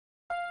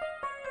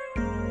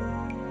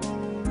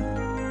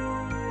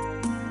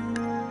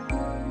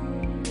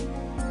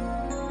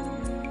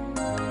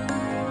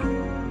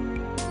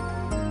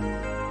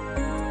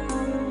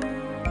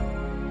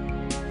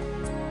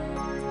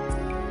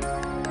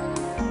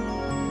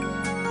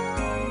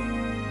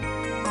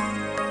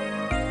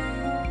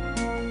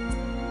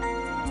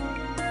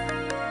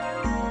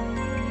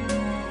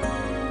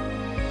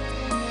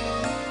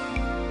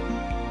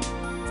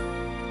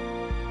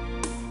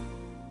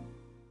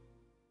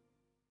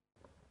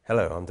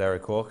Hello, I'm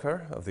Derek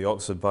Walker of the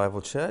Oxford Bible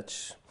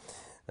Church,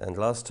 and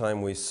last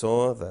time we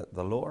saw that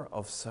the law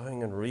of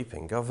sowing and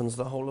reaping governs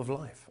the whole of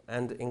life,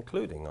 and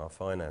including our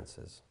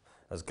finances.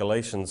 As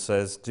Galatians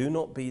says, do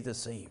not be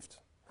deceived.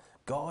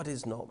 God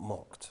is not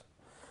mocked.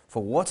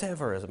 For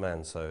whatever a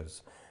man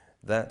sows,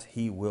 that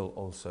he will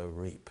also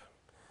reap.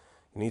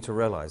 You need to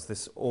realize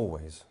this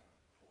always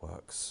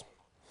works.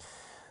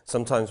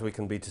 Sometimes we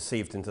can be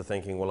deceived into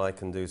thinking, well, I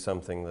can do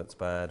something that's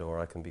bad, or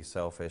I can be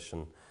selfish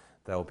and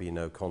there'll be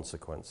no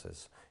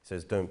consequences. He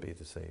says, don't be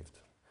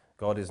deceived.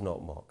 God is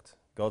not mocked.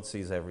 God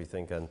sees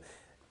everything, and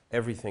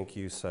everything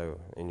you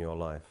sow in your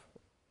life,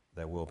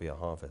 there will be a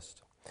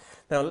harvest.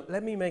 Now,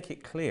 let me make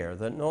it clear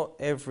that not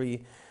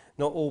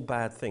all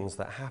bad things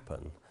that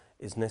happen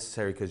is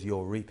necessary because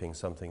you're reaping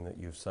something that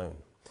you've sown.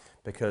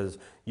 Because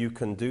you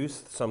can do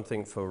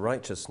something for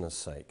righteousness'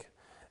 sake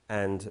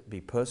and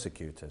be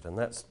persecuted, and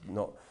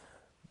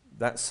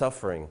that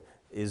suffering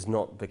is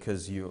not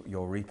because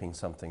you're reaping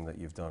something that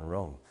you've done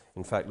wrong.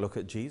 In fact, look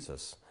at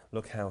Jesus.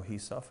 Look how he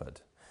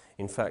suffered.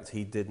 In fact,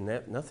 he did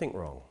nothing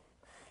wrong.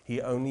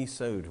 He only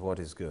sowed what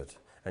is good,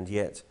 and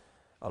yet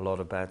a lot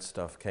of bad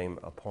stuff came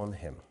upon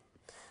him.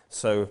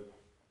 So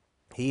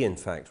he, in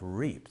fact,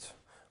 reaped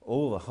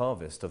all the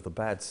harvest of the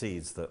bad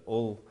seeds that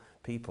all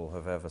people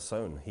have ever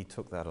sown. He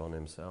took that on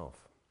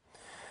himself.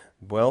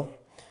 Well,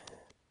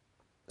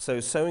 so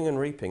sowing and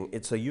reaping,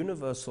 it's a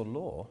universal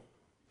law,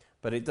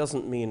 but it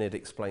doesn't mean it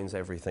explains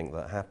everything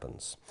that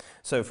happens.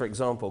 So, for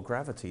example,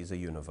 gravity is a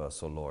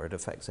universal law. It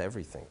affects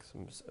everything,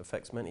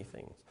 affects many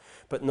things.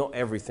 But not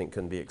everything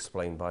can be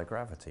explained by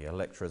gravity.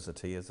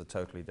 Electricity is a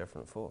totally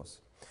different force.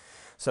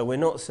 So we're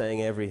not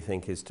saying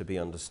everything is to be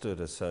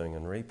understood as sowing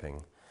and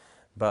reaping,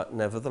 but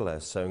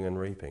nevertheless, sowing and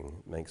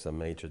reaping makes a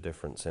major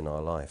difference in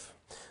our life.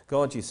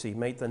 God, you see,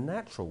 made the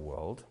natural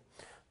world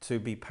to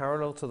be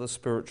parallel to the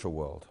spiritual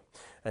world.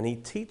 And he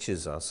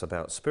teaches us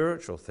about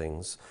spiritual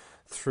things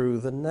through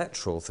the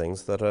natural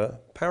things that are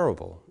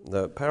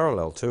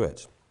parallel to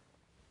it.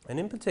 And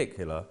in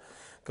particular,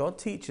 God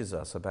teaches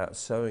us about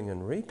sowing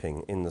and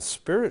reaping in the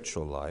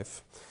spiritual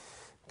life,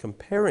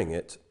 comparing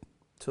it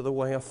to the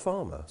way a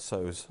farmer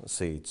sows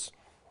seeds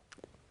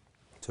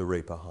to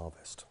reap a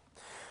harvest.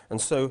 And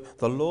so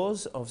the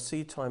laws of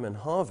seed time and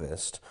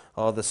harvest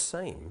are the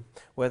same,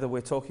 whether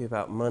we're talking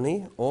about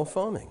money or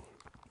farming.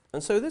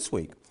 And so this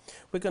week,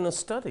 we're going to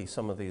study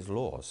some of these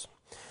laws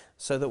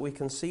so that we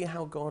can see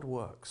how God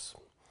works,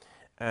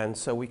 and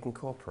so we can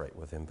cooperate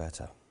with him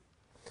better.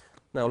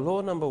 Now,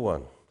 law number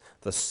 1,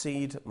 the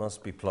seed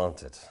must be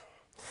planted.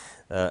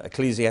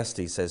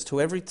 Ecclesiastes says, to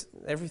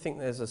everything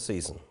there's a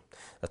season,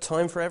 a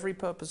time for every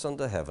purpose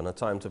under heaven, a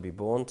time to be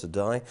born, to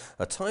die,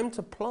 a time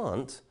to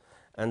plant,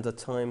 and a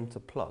time to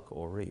pluck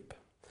or reap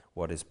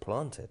what is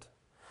planted.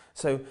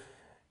 So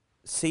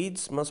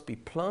seeds must be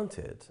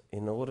planted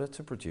in order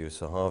to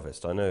produce a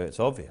harvest. I know it's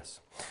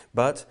obvious,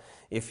 but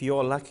if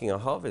you're lacking a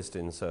harvest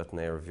in a certain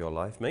area of your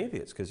life, maybe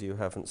it's because you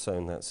haven't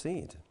sown that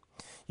seed.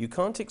 You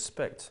can't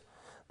expect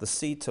the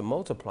seed to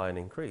multiply and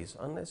increase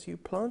unless you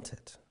plant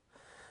it.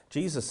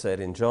 Jesus said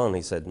in John,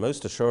 he said,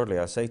 most assuredly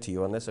I say to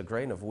you, unless a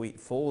grain of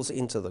wheat falls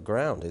into the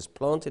ground, is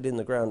planted in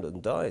the ground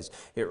and dies,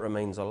 it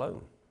remains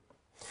alone.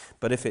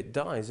 But if it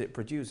dies, it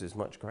produces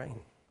much grain.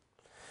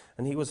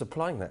 And he was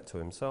applying that to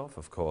himself,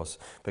 of course,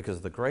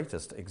 because the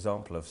greatest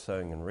example of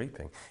sowing and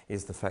reaping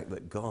is the fact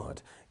that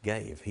God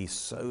gave. He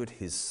sowed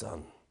his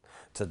son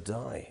to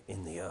die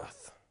in the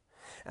earth.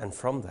 And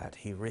from that,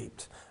 he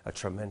reaped a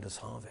tremendous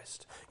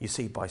harvest. You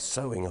see, by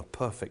sowing a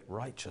perfect,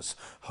 righteous,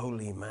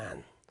 holy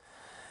man,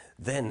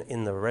 then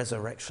in the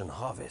resurrection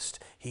harvest,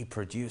 he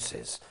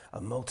produces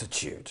a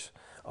multitude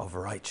of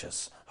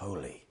righteous,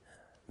 holy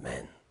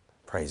men.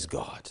 Praise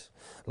God.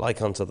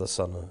 Like unto the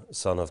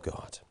Son of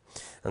God.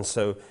 And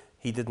so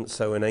he didn't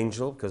sow an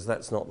angel because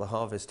that's not the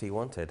harvest he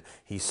wanted.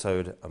 He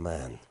sowed a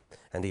man,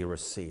 and he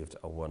received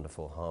a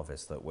wonderful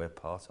harvest that we're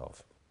part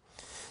of.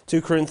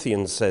 2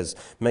 Corinthians says,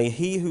 may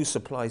he who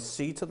supplies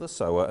seed to the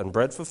sower and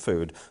bread for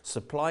food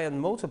supply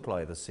and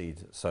multiply the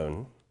seed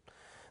sown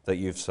that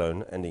you've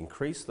sown and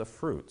increase the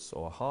fruits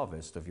or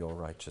harvest of your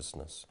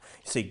righteousness.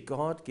 You see,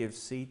 God gives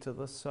seed to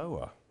the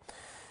sower.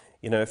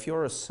 You know, if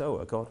you're a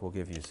sower, God will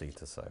give you seed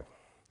to sow.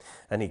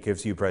 And he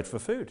gives you bread for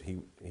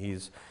food.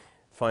 His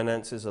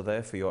finances are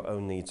there for your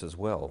own needs as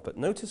well. But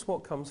notice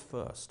what comes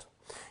first.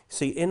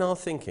 See, in our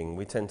thinking,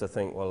 we tend to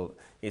think, well,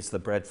 it's the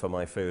bread for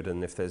my food,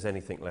 and if there's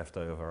anything left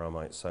over, I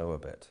might sow a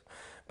bit.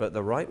 But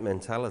the right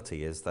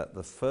mentality is that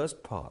the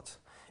first part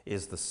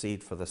is the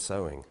seed for the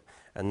sowing,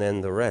 and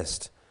then the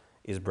rest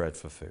is bread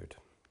for food.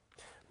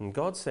 And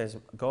God says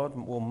God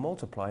will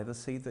multiply the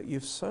seed that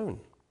you've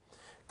sown.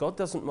 God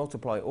doesn't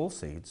multiply all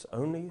seeds,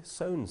 only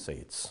sown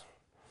seeds.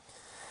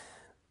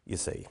 You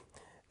see,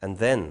 and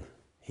then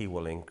he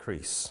will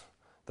increase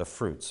the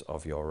fruits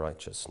of your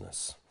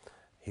righteousness.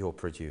 He will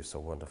produce a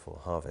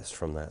wonderful harvest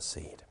from that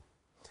seed.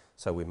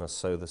 So we must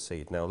sow the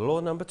seed. Now,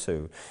 law number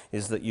 2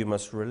 is that you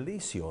must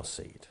release your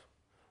seed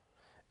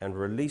and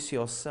release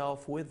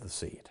yourself with the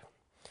seed.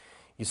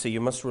 You see, you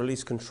must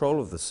release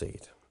control of the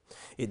seed.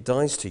 It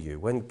dies to you.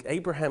 When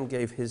Abraham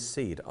gave his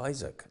seed,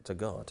 Isaac, to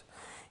God,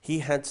 he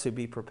had to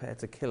be prepared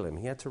to kill him.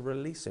 He had to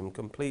release him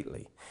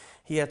completely.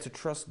 He had to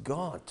trust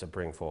God to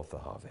bring forth the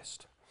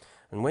harvest.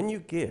 And when you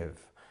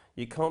give,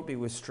 you can't be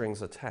with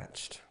strings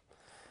attached.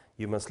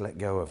 You must let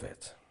go of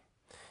it.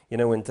 You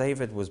know, when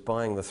David was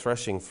buying the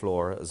threshing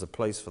floor as a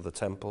place for the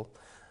temple,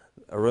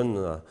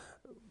 Araunah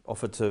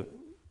offered to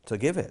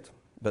give it.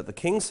 But the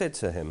king said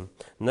to him,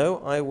 "No,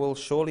 I will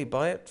surely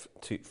buy it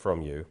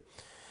from you,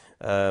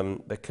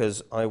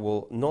 because I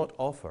will not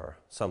offer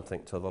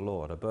something to the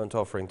Lord, a burnt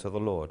offering to the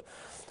Lord,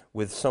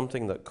 with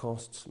something that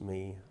costs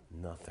me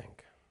nothing."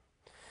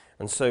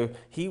 And so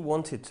he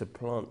wanted to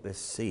plant this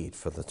seed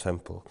for the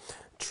temple.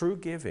 True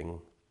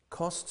giving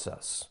costs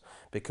us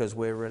because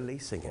we're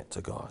releasing it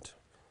to God.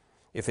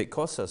 If it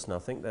costs us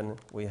nothing, then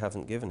we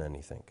haven't given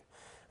anything.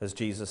 As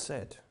Jesus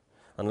said,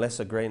 unless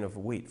a grain of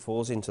wheat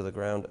falls into the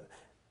ground,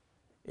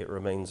 it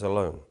remains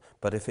alone.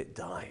 But if it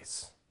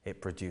dies,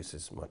 it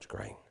produces much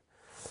grain.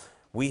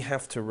 We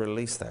have to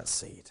release that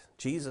seed.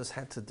 Jesus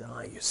had to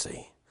die, you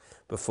see,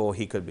 before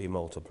he could be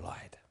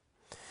multiplied.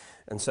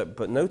 And so,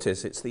 but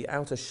notice, it's the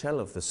outer shell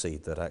of the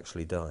seed that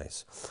actually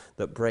dies,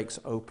 that breaks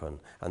open,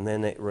 and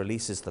then it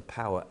releases the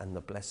power and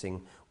the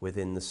blessing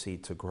within the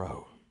seed to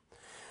grow.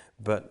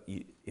 But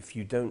if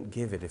you don't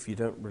give it, if you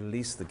don't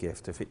release the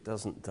gift, if it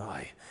doesn't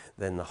die,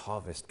 then the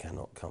harvest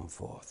cannot come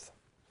forth,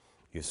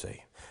 you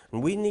see.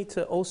 And we need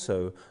to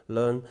also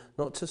learn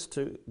not just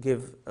to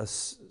give a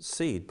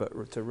seed,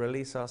 but to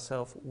release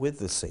ourselves with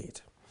the seed.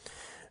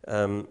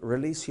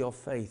 Release your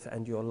faith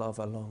and your love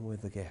along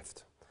with the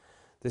gift.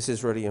 This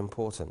is really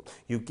important.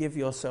 You give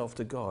yourself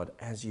to God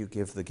as you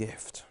give the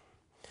gift.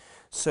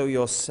 Sow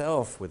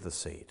yourself with the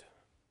seed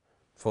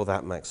for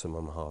that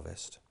maximum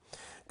harvest.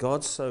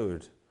 God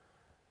sowed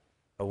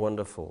a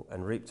wonderful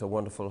and reaped a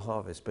wonderful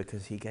harvest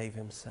because he gave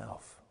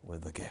himself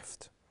with the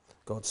gift.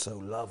 God so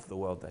loved the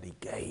world that he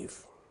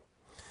gave.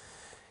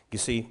 You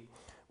see,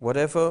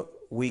 whatever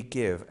we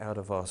give out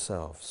of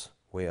ourselves,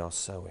 we are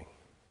sowing.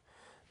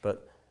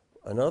 But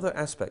another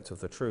aspect of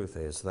the truth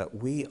is that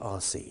we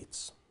are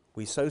seeds.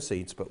 We sow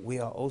seeds, but we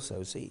are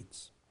also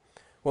seeds.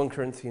 1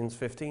 Corinthians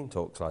 15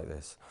 talks like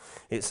this.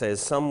 It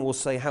says, "Some will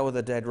say, 'How are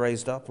the dead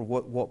raised up? And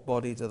what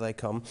body do they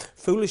come?'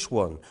 Foolish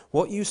one,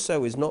 what you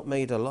sow is not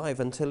made alive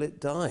until it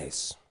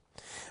dies.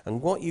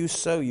 And what you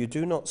sow, you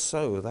do not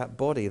sow that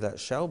body that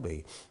shall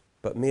be,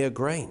 but mere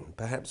grain,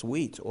 perhaps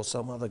wheat or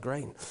some other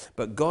grain.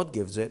 But God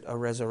gives it a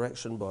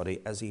resurrection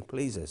body as he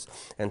pleases,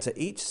 and to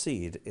each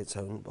seed its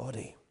own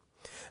body."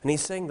 And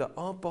he's saying that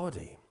our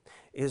body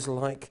is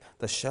like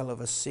the shell of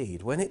a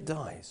seed. When it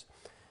dies,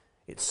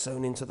 it's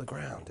sown into the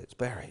ground, it's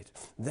buried.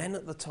 Then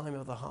at the time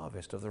of the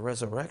harvest, of the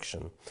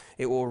resurrection,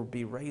 it will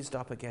be raised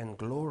up again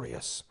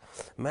glorious,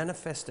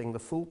 manifesting the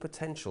full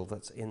potential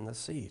that's in the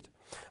seed.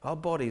 Our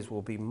bodies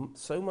will be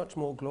so much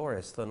more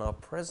glorious than our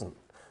present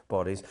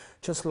bodies,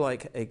 just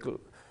like a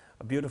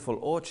beautiful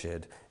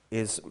orchard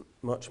is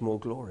much more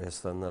glorious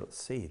than the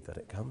seed that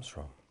it comes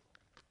from.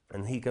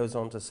 And he goes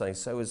on to say,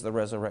 so is the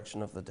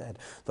resurrection of the dead.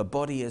 The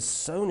body is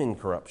sown in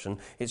corruption,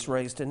 it's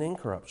raised in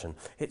incorruption.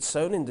 It's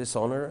sown in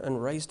dishonor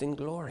and raised in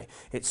glory.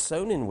 It's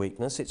sown in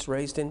weakness, it's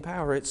raised in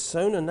power. It's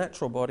sown a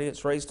natural body,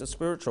 it's raised a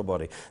spiritual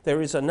body.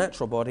 There is a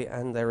natural body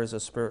and there is a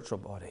spiritual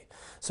body.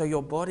 So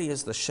your body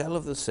is the shell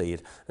of the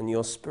seed and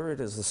your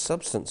spirit is the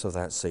substance of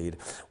that seed.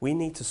 We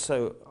need to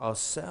sow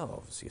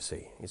ourselves, you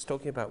see. It's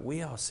talking about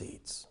we are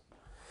seeds.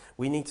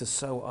 We need to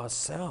sow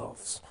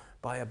ourselves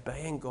by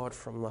obeying God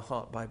from the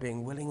heart, by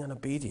being willing and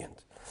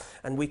obedient.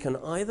 And we can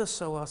either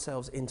sow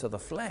ourselves into the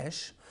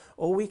flesh,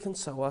 or we can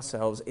sow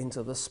ourselves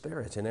into the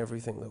spirit in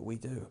everything that we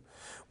do.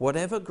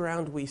 Whatever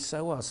ground we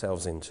sow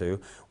ourselves into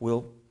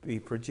will be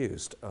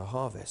produced a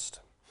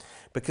harvest.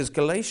 Because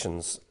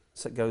Galatians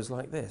goes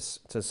like this,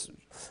 to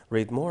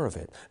read more of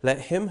it.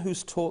 Let him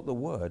who's taught the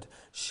word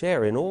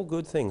share in all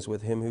good things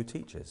with him who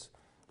teaches.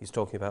 He's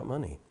talking about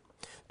money.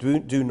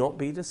 Do not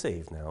be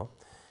deceived now.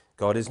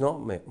 God is not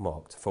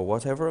mocked, for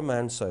whatever a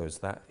man sows,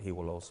 that he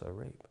will also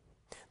reap.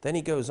 Then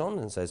he goes on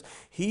and says,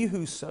 he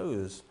who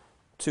sows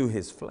to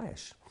his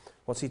flesh,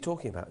 what's he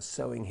talking about?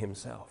 Sowing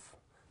himself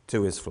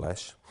to his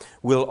flesh,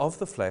 will of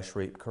the flesh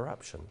reap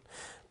corruption.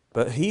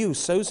 But he who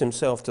sows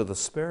himself to the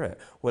Spirit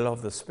will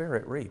of the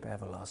Spirit reap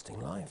everlasting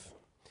life.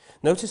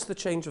 Notice the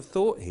change of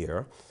thought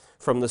here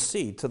from the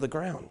seed to the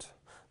ground.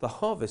 The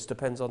harvest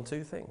depends on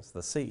two things.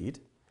 The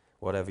seed,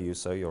 whatever you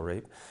sow, you'll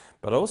reap.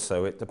 But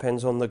also it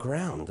depends on the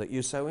ground that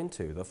you sow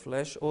into, the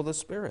flesh or the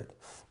spirit,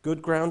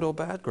 good ground or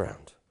bad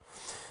ground.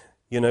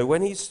 You know,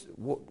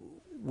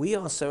 we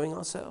are sowing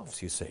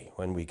ourselves, you see,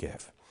 when we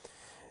give.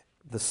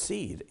 The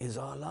seed is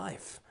our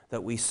life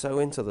that we sow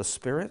into the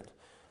spirit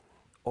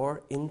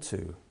or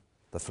into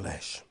the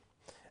flesh.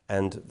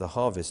 And the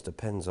harvest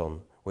depends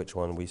on which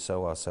one we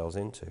sow ourselves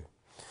into.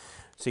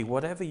 See,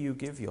 whatever you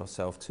give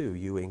yourself to,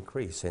 you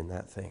increase in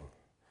that thing.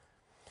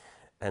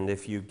 And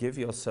if you give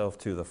yourself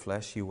to the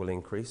flesh, you will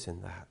increase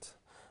in that,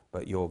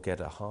 but you'll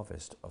get a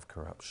harvest of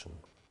corruption.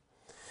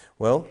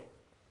 Well,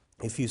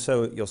 if you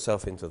sow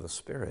yourself into the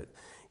Spirit,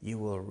 you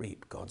will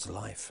reap God's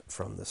life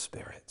from the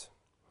Spirit.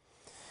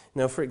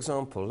 Now, for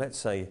example, let's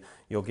say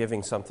you're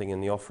giving something in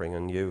the offering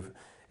and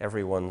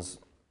everyone's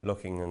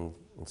looking and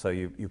so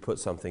you put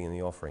something in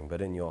the offering,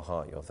 but in your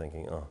heart you're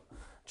thinking, oh,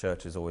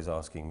 church is always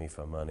asking me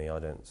for money. I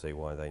don't see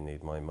why they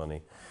need my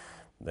money.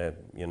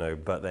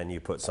 But then you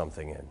put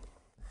something in.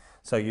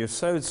 So you've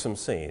sowed some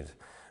seed,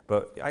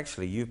 but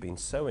actually you've been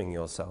sowing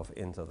yourself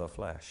into the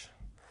flesh.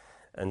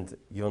 And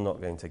you're not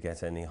going to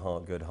get any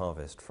good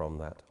harvest from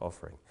that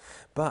offering.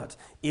 But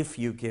if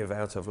you give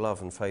out of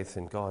love and faith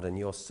in God and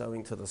you're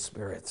sowing to the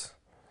Spirit,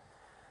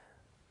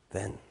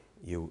 then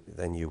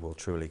you will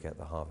truly get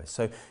the harvest.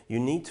 So you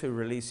need to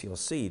release your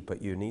seed,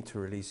 but you need to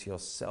release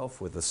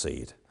yourself with the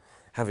seed,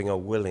 having a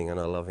willing and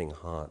a loving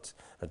heart,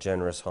 a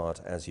generous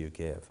heart as you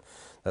give.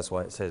 That's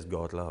why it says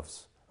God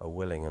loves a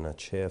willing and a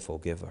cheerful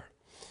giver.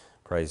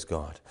 Praise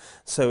God.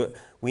 So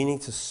we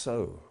need to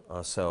sow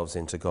ourselves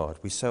into God.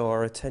 We sow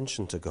our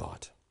attention to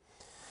God.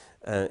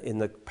 In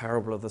the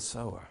parable of the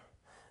sower,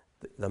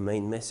 the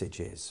main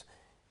message is,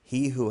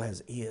 he who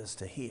has ears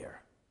to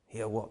hear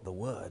what? The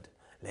word.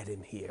 Let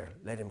him hear.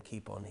 Let him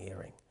keep on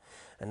hearing.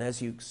 And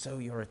as you sow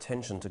your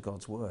attention to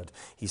God's word,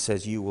 he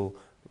says you will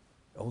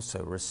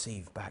also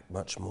receive back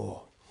much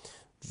more.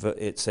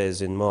 It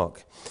says in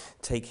Mark,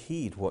 take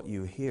heed what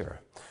you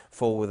hear,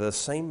 for with the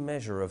same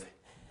measure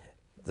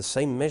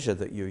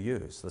that you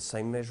use, the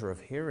same measure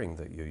of hearing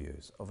that you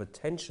use, of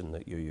attention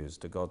that you use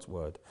to God's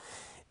word,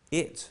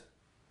 it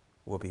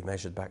will be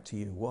measured back to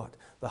you. What?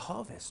 The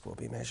harvest will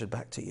be measured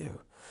back to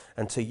you.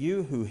 And to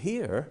you who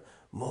hear,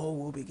 more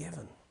will be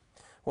given.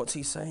 What's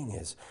he saying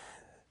is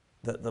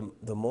that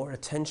the more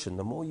attention,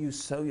 the more you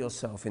sow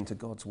yourself into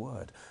God's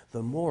word,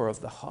 the more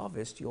of the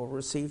harvest you'll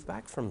receive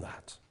back from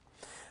that.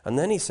 And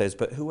then he says,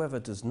 but whoever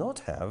does not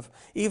have,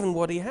 even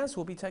what he has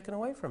will be taken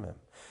away from him.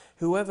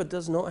 Whoever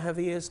does not have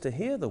ears to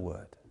hear the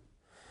word,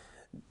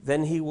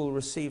 then he will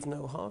receive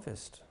no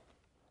harvest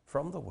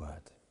from the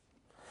word.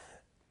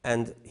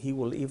 And he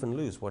will even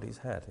lose what he's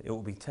had. It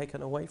will be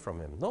taken away from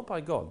him, not by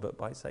God, but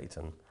by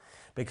Satan,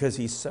 because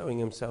he's sowing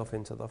himself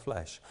into the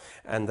flesh.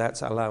 And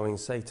that's allowing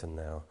Satan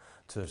now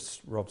to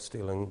rob,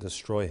 steal, and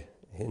destroy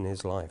in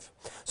his life.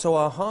 So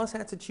our heart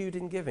attitude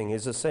in giving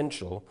is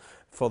essential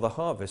for the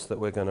harvest that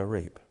we're going to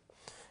reap.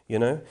 You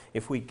know,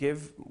 if we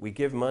give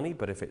money,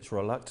 but if it's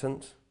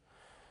reluctant,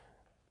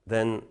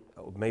 then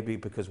maybe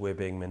because we're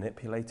being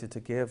manipulated to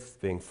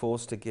give, being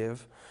forced to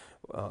give,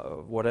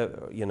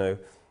 whatever,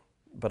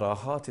 but our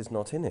heart is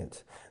not in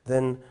it,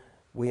 then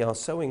we are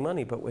sowing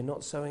money, but we're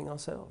not sowing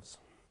ourselves.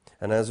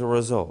 And as a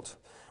result,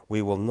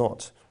 we will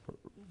not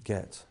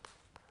get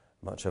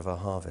much of a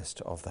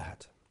harvest of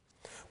that.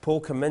 Paul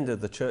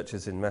commended the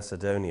churches in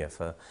Macedonia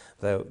for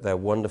their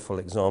wonderful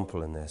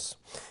example in this.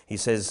 He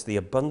says, the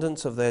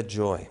abundance of their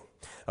joy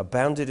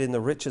abounded in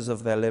the riches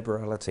of their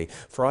liberality.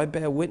 For I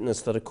bear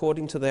witness that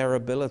according to their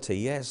ability,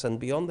 yes, and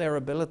beyond their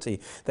ability,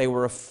 they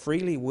were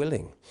freely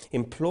willing,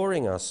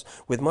 imploring us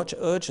with much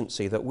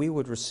urgency that we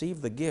would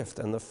receive the gift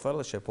and the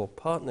fellowship or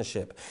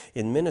partnership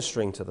in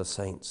ministering to the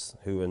saints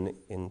who are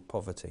in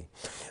poverty.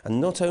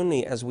 And not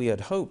only as we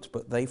had hoped,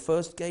 but they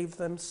first gave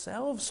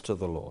themselves to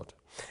the Lord,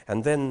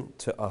 and then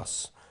to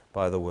us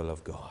by the will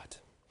of God.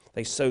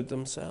 They sowed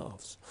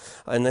themselves.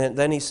 And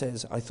then he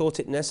says, I thought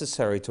it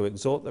necessary to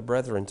exhort the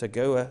brethren to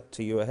go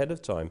to you ahead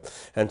of time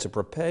and to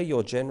prepare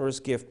your generous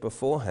gift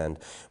beforehand,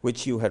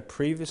 which you had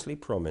previously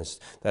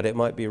promised, that it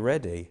might be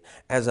ready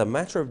as a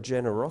matter of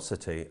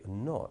generosity,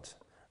 not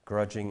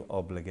grudging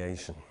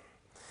obligation.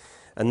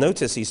 And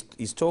notice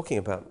he's talking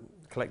about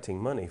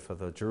collecting money for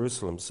the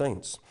Jerusalem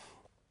saints.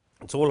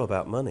 It's all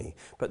about money.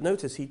 But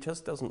notice he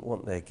just doesn't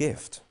want their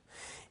gift.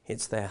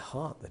 It's their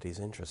heart that he's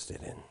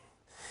interested in.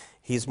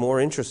 He's more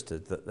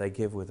interested that they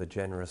give with a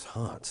generous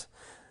heart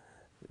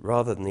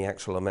rather than the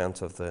actual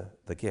amount of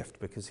the gift,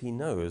 because he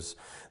knows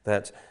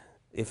that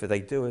if they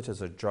do it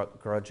as a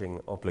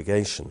grudging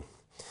obligation,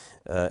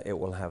 it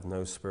will have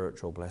no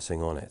spiritual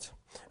blessing on it,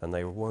 and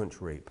they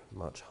won't reap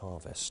much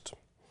harvest.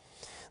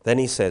 Then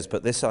he says,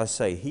 but this I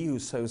say, he who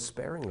sows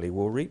sparingly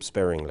will reap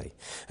sparingly,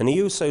 and he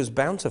who sows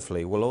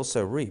bountifully will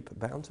also reap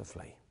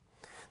bountifully.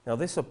 Now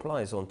this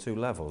applies on two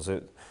levels.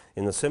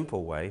 In the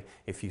simple way,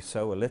 if you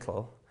sow a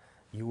little,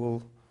 you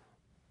will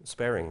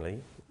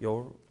sparingly,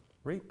 you'll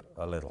reap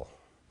a little.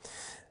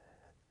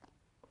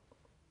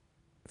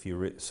 If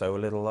you sow a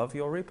little love,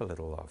 you'll reap a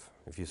little love.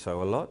 If you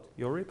sow a lot,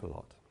 you'll reap a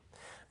lot.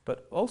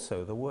 But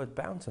also the word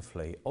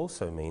bountifully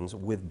also means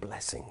with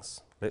blessings.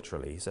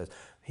 Literally, he says,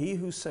 he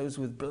who sows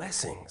with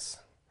blessings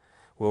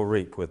will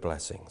reap with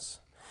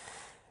blessings.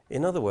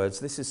 In other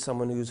words, this is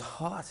someone whose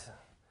heart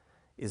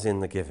is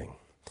in the giving.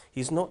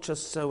 He's not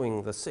just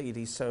sowing the seed,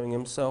 he's sowing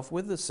himself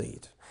with the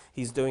seed.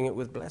 He's doing it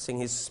with blessing.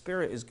 His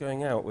spirit is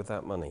going out with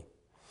that money,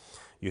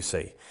 you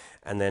see.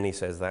 And then he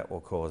says that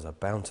will cause a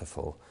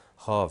bountiful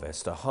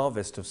harvest. A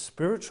harvest of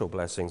spiritual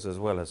blessings as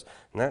well as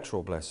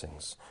natural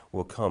blessings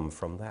will come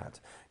from that.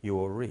 You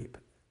will reap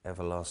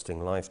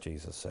everlasting life,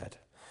 Jesus said.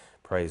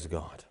 Praise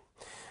God.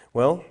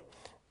 Well,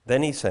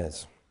 then he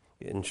says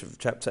in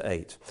chapter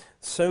 8,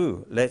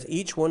 So let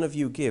each one of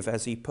you give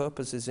as he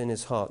purposes in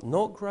his heart,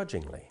 not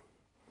grudgingly.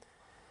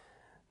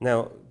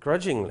 Now,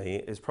 grudgingly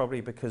is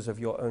probably because of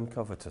your own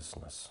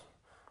covetousness.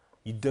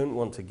 You don't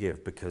want to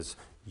give because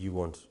you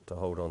want to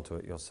hold on to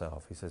it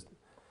yourself. He says,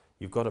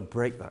 you've got to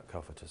break that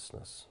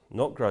covetousness,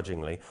 not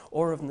grudgingly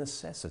or of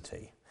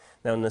necessity.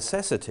 Now,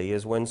 necessity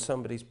is when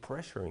somebody's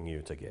pressuring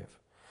you to give.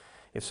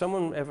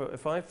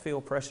 If I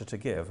feel pressure to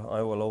give,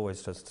 I will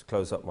always just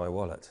close up my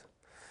wallet.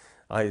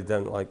 I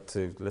don't like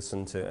to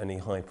listen to any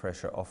high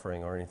pressure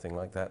offering or anything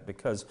like that,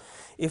 because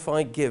if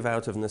I give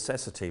out of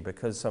necessity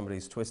because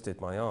somebody's twisted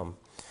my arm,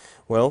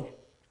 well,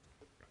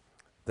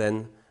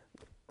 then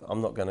I'm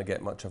not going to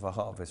get much of a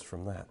harvest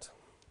from that,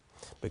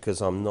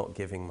 because I'm not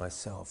giving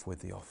myself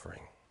with the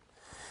offering.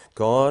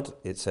 God,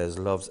 it says,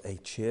 loves a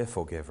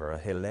cheerful giver, a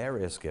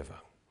hilarious giver.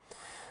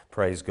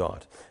 Praise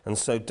God. And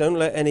so don't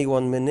let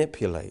anyone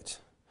manipulate,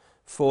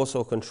 force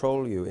or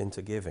control you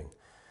into giving.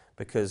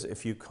 Because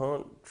if you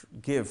can't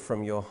give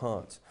from your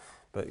heart,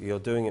 but you're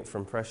doing it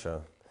from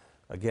pressure,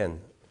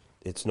 again,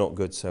 it's not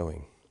good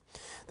sowing.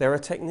 There are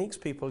techniques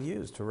people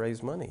use to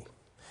raise money,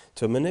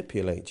 to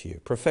manipulate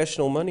you.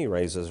 Professional money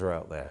raisers are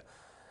out there,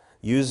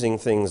 using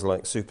things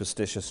like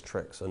superstitious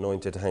tricks,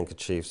 anointed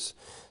handkerchiefs,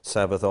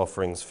 Sabbath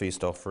offerings,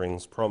 feast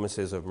offerings,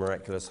 promises of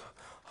miraculous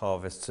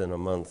harvests in a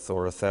month,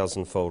 or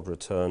 1,000-fold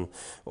return,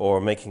 or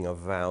making you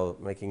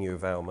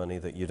vow money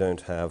that you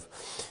don't have,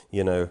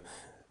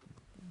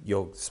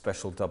 your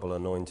special double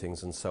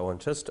anointings and so on.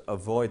 Just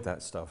avoid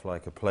that stuff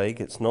like a plague.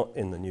 It's not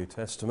in the New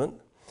Testament.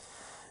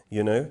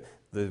 The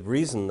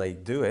reason they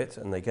do it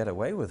and they get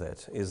away with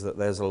it is that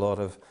there's a lot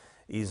of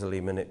easily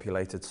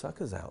manipulated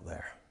suckers out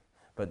there.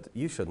 But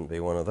you shouldn't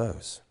be one of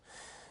those.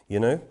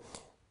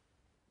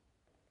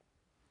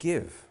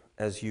 Give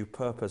as you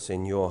purpose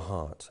in your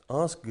heart.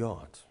 Ask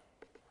God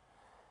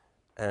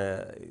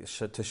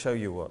to show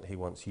you what he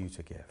wants you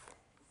to give,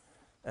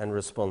 and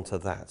respond to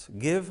that.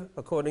 Give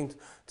according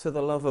to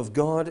the love of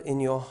God in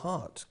your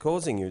heart,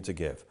 causing you to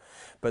give.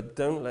 But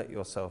don't let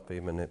yourself be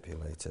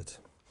manipulated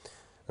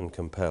and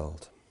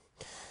compelled.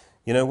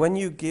 When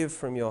you give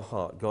from your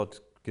heart, God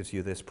gives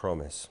you this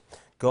promise.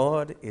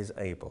 God is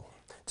able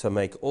to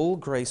make all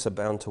grace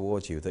abound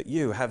toward you, that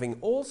you, having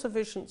all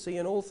sufficiency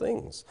in all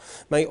things,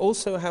 may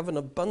also have an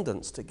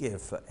abundance to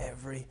give for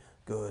every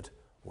good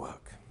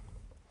work.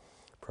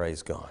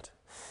 Praise God.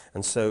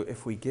 And so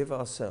if we give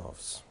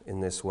ourselves in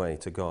this way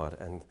to God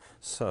and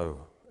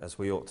sow as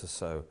we ought to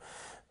sow,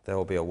 there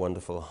will be a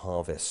wonderful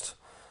harvest,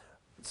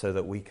 so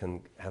that we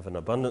can have an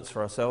abundance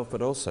for ourselves,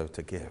 but also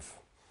to give.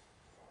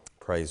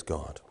 Praise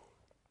God.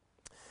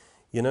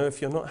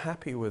 If you're not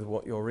happy with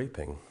what you're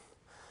reaping,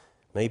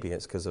 maybe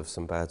it's because of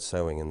some bad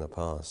sowing in the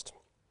past.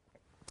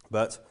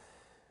 But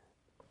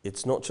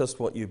it's not just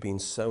what you've been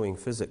sowing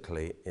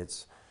physically,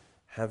 it's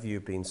have you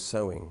been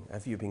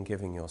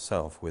giving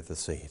yourself with the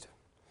seed?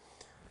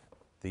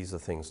 These are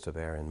things to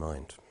bear in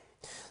mind.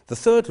 The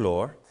third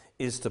law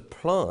is to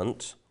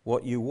plant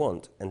what you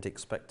want and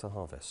expect to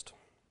harvest.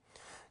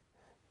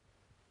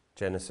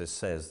 Genesis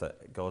says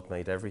that God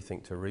made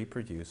everything to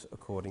reproduce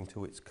according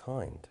to its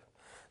kind.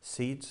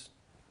 Seeds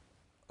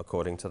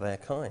according to their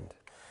kind.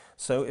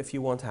 So if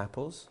you want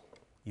apples,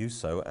 you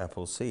sow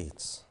apple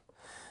seeds.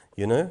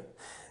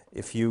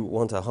 If you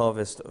want a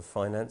harvest of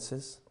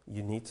finances,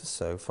 you need to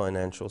sow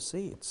financial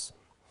seeds.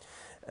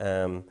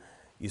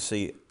 You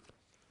see,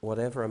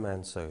 whatever a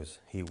man sows,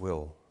 he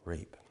will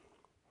reap.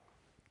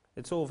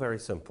 It's all very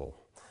simple,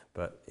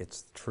 but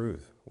it's true.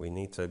 We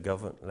need to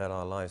let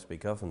our lives be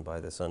governed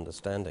by this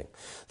understanding.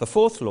 The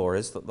fourth law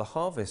is that the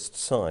harvest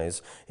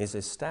size is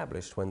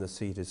established when the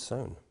seed is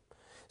sown.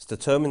 It's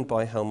determined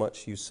by how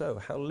much you sow,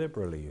 how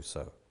liberally you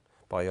sow,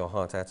 by your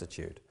heart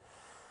attitude.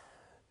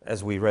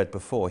 As we read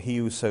before, he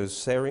who sows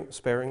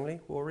sparingly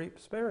will reap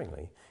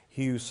sparingly.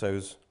 He who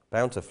sows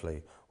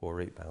bountifully will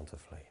reap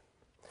bountifully.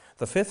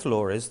 The fifth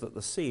law is that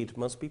the seed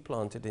must be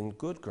planted in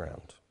good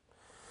ground.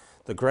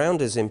 The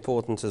ground is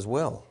important as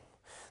well.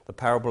 The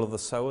parable of the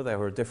sower, there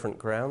were different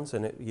grounds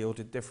and it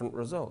yielded different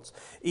results.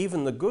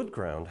 Even the good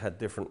ground had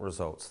different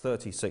results,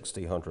 30,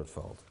 60,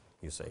 100-fold,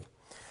 you see.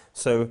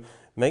 So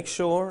make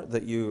sure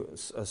that you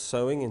are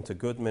sowing into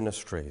good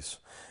ministries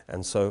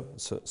and so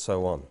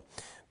on,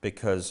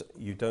 because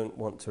you don't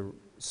want to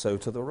sow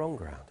to the wrong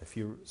ground. If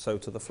you sow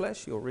to the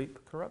flesh, you'll reap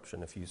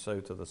corruption. If you sow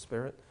to the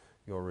Spirit,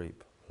 you'll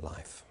reap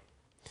life.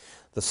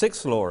 The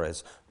sixth law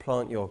is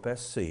plant your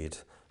best seed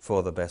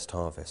for the best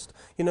harvest.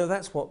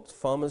 That's what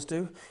farmers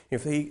do.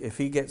 If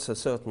he gets a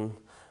certain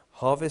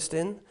harvest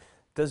in,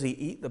 does he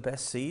eat the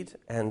best seed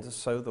and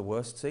sow the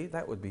worst seed?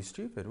 That would be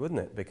stupid,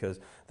 wouldn't it? Because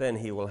then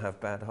he will have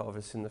bad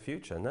harvests in the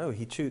future. No,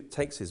 he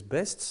takes his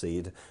best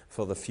seed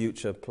for the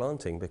future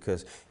planting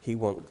because he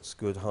wants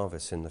good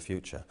harvests in the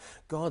future.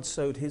 God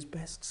sowed his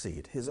best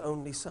seed, his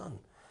only son.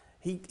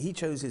 He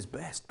chose his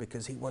best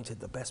because he wanted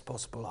the best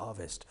possible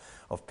harvest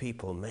of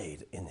people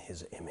made in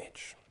his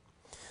image.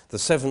 The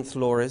seventh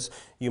law is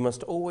you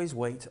must always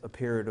wait a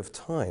period of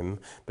time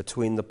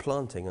between the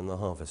planting and the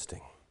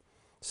harvesting.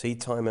 Seed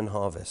time and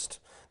harvest.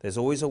 There's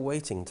always a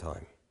waiting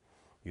time,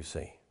 you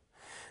see.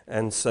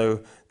 And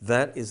so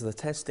that is the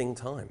testing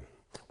time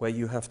where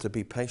you have to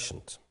be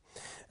patient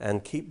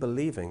and keep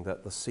believing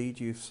that the seed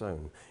you've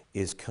sown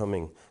is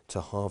coming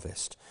to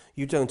harvest.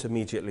 You don't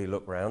immediately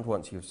look round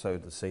once you've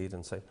sowed the seed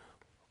and say,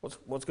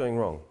 what's going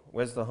wrong?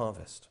 Where's the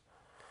harvest?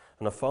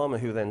 And a farmer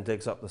who then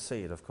digs up the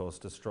seed, of course,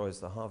 destroys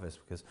the harvest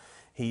because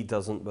he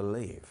doesn't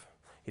believe.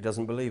 He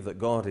doesn't believe that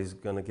God is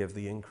going to give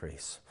the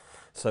increase.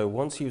 So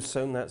once you've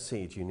sown that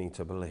seed, you need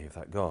to believe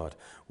that God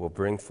will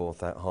bring forth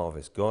that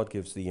harvest. God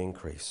gives the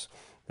increase.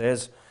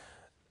 There's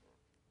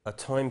a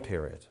time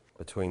period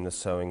between the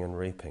sowing and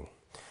reaping.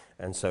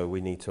 And so we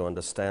need to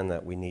understand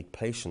that we need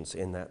patience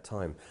in that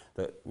time.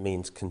 That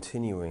means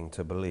continuing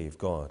to believe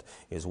God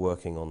is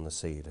working on the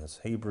seed.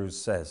 As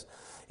Hebrews says,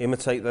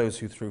 imitate those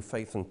who through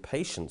faith and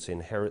patience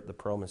inherit the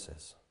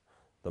promises,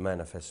 the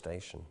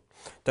manifestation.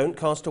 Don't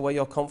cast away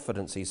your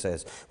confidence, he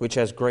says, which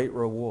has great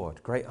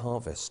reward, great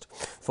harvest.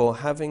 For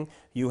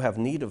you have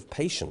need of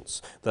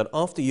patience, that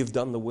after you've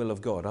done the will of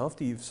God,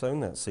 after you've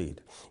sown that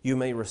seed, you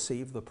may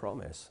receive the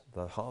promise,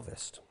 the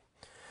harvest.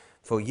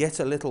 For yet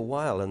a little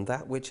while, and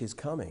that which is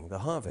coming, the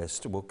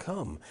harvest, will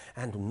come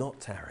and not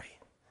tarry.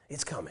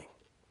 It's coming.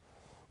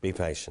 Be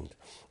patient.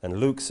 And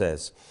Luke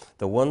says,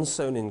 the ones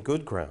sown in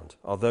good ground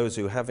are those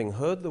who, having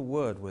heard the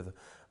word with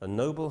a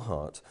noble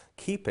heart,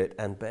 keep it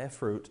and bear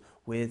fruit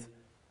with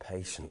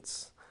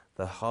patience.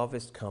 The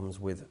harvest comes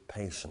with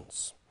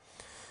patience.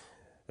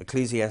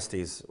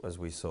 Ecclesiastes, as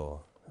we saw,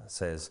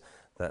 says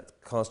that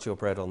cast your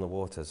bread on the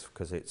waters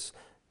because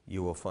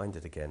you will find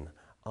it again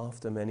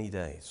after many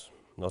days.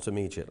 Not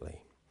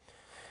immediately.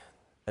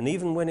 And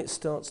even when it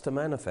starts to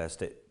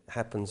manifest, it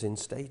happens in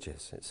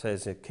stages. It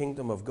says the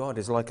kingdom of God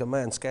is like a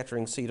man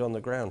scattering seed on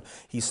the ground.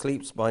 He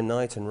sleeps by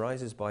night and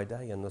rises by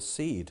day, and the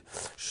seed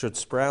should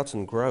sprout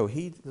and grow.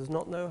 He does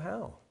not know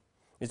how.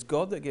 It's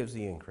God that gives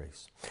the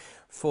increase.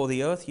 For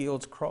the earth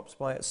yields crops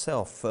by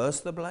itself.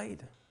 First the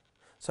blade.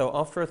 So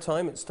after a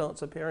time it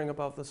starts appearing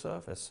above the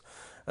surface.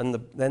 And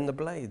then the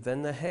blade,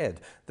 then the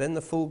head, then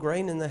the full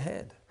grain in the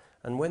head.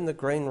 And when the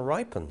grain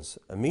ripens,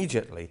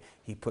 immediately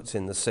he puts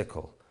in the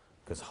sickle,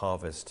 because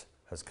harvest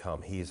has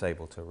come. He is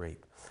able to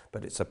reap.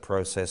 But it's a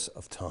process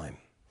of time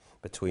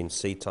between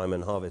seed time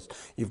and harvest.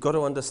 You've got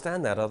to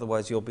understand that,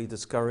 otherwise you'll be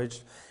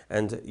discouraged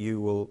and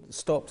you will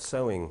stop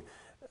sowing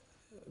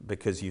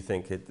because you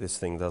think this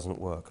thing doesn't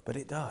work. But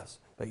it does.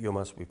 But you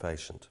must be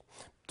patient.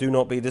 Do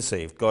not be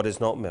deceived. God is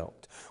not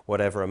mocked.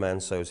 Whatever a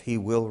man sows, he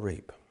will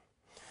reap.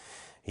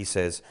 He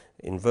says,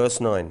 in verse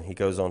 9, he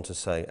goes on to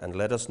say, and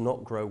let us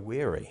not grow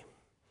weary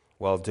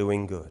while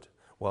doing good,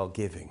 while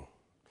giving.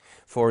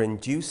 For in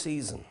due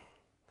season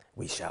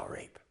we shall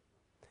reap.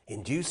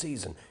 In due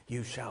season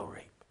you shall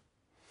reap.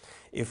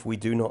 If we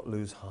do not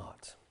lose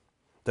heart.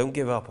 Don't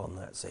give up on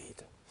that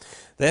seed.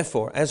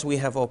 Therefore, as we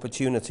have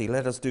opportunity,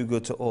 let us do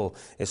good to all,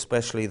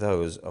 especially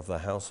those of the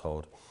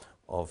household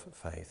of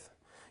faith.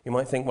 You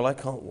might think, well, I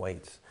can't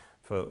wait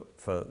for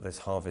this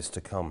harvest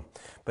to come.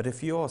 But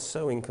if you are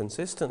sowing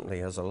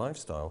consistently as a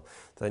lifestyle,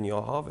 then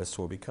your harvest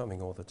will be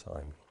coming all the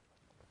time.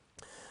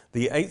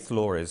 The 8th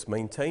law is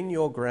maintain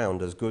your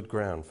ground as good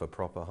ground for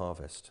proper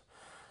harvest.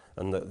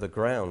 And the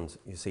ground,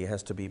 you see,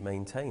 has to be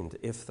maintained.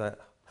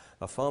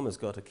 A farmer's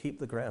got to keep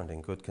the ground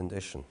in good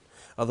condition.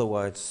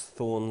 Otherwise,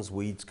 thorns,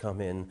 weeds come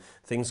in,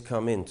 things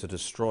come in to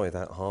destroy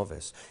that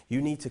harvest.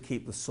 You need to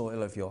keep the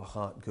soil of your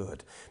heart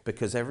good,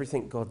 because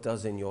everything God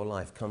does in your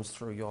life comes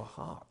through your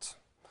heart,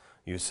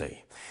 you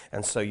see.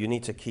 And so you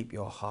need to keep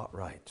your heart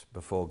right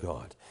before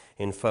God,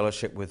 in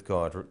fellowship with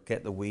God.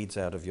 Get the weeds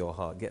out of your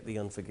heart, get the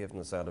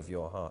unforgiveness out of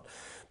your heart,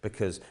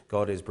 because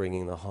God is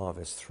bringing the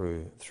harvest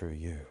through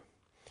you.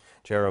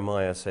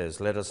 Jeremiah says,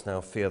 let us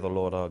now fear the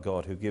Lord our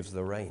God, who gives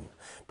the rain,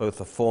 both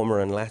the former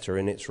and latter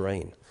in its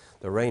rain.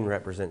 The rain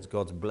represents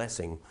God's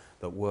blessing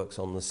that works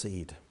on the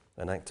seed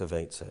and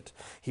activates it.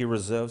 He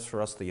reserves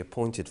for us the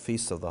appointed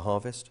feast of the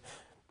harvest.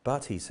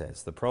 But, he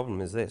says, the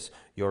problem is this: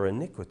 your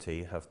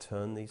iniquity have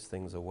turned these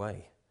things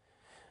away,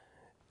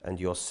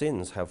 and your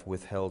sins have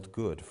withheld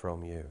good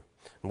from you.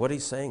 And what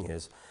he's saying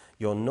is,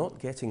 you're not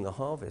getting the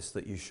harvest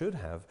that you should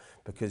have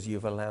because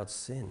you've allowed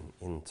sin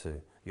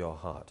into your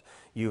heart.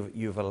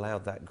 You've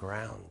allowed that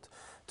ground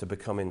to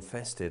become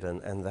infested,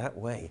 and that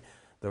way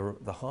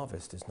the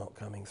harvest is not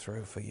coming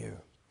through for you.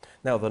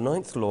 Now, the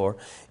 9th law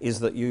is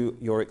that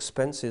your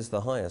expense is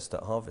the highest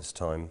at harvest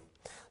time.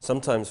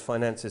 Sometimes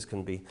finances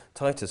can be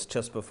tightest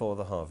just before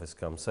the harvest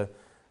comes, so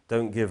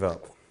don't give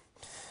up.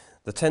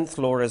 The 10th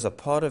law is a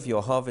part of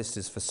your harvest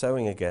is for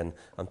sowing again,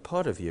 and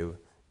part of you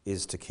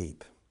is to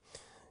keep.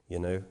 You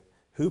know,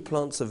 who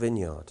plants a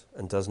vineyard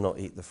and does not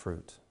eat the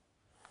fruit?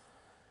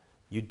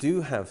 You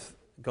do have,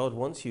 God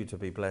wants you to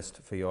be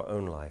blessed for your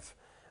own life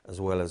as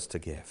well as to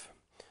give.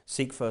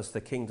 Seek first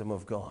the kingdom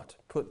of God.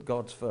 Put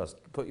God's first.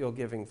 Put your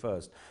giving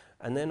first.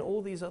 And then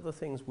all these other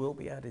things will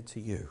be added to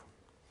you.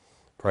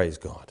 Praise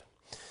God.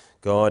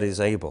 God is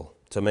able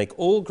to make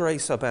all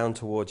grace abound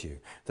toward you,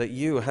 that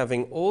you,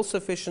 having all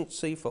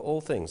sufficiency for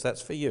all things,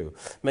 that's for you,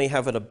 may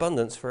have an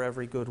abundance for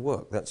every good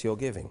work, that's your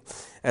giving.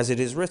 As it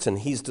is written,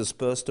 he's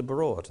dispersed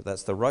abroad,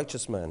 that's the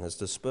righteous man has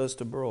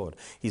dispersed abroad.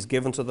 He's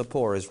given to the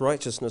poor, his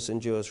righteousness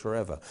endures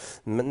forever.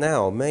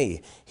 Now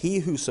may he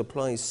who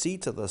supplies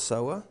seed to the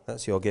sower,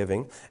 that's your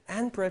giving,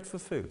 and bread for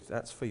food,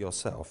 that's for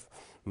yourself,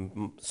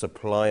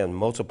 supply and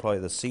multiply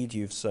the seed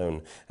you've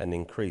sown and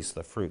increase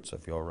the fruits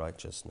of your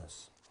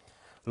righteousness.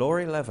 Law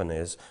 11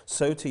 is,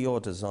 sow to your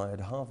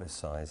desired harvest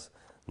size,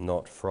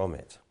 not from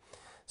it.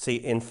 See,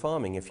 in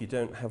farming, if you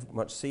don't have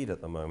much seed at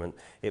the moment,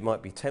 it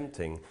might be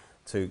tempting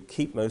to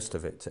keep most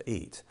of it to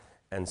eat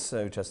and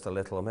sow just a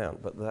little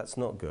amount. But that's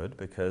not good,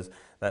 because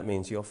that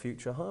means your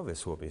future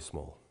harvest will be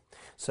small.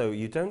 So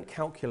you don't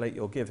calculate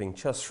your giving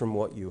just from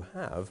what you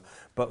have,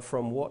 but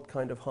from what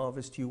kind of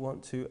harvest you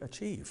want to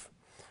achieve.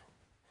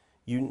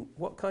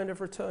 What kind of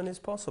return is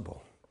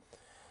possible?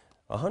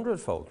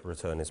 100-fold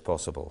return is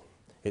possible.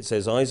 It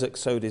says Isaac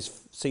sowed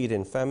his seed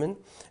in famine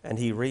and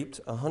he reaped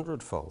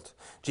 100-fold.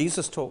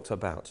 Jesus talked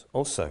about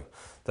also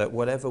that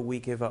whatever we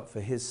give up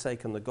for his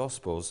sake and the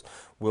Gospels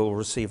will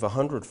receive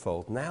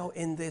 100-fold now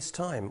in this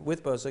time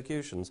with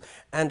persecutions,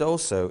 and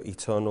also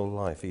eternal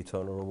life,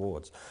 eternal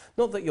rewards.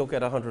 Not that you'll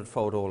get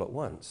 100-fold all at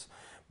once,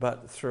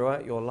 but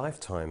throughout your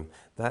lifetime,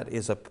 that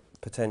is a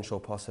potential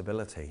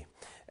possibility.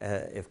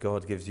 If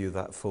God gives you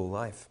that full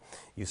life,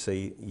 you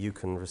see, you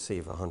can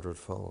receive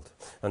 100-fold.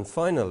 And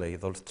finally,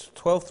 the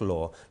 12th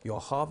law, your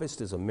harvest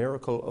is a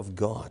miracle of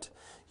God.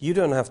 You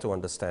don't have to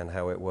understand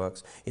how it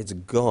works. It's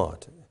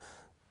God.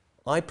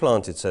 I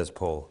planted, says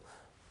Paul.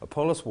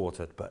 Apollos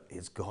watered, but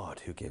it's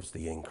God who gives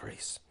the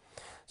increase.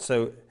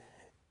 So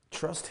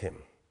trust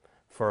him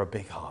for a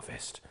big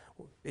harvest.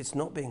 It's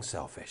not being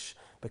selfish,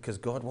 because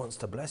God wants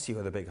to bless you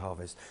with a big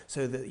harvest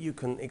so that you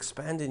can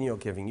expand in your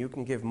giving. You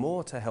can give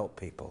more to help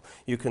people.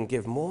 You can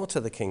give more to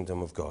the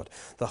kingdom of God.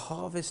 The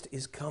harvest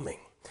is coming,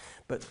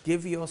 but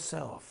give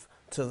yourself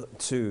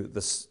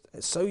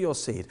sow your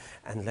seed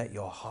and let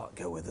your heart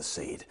go with the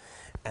seed,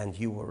 and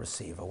you will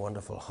receive a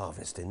wonderful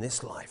harvest in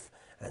this life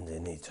and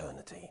in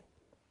eternity.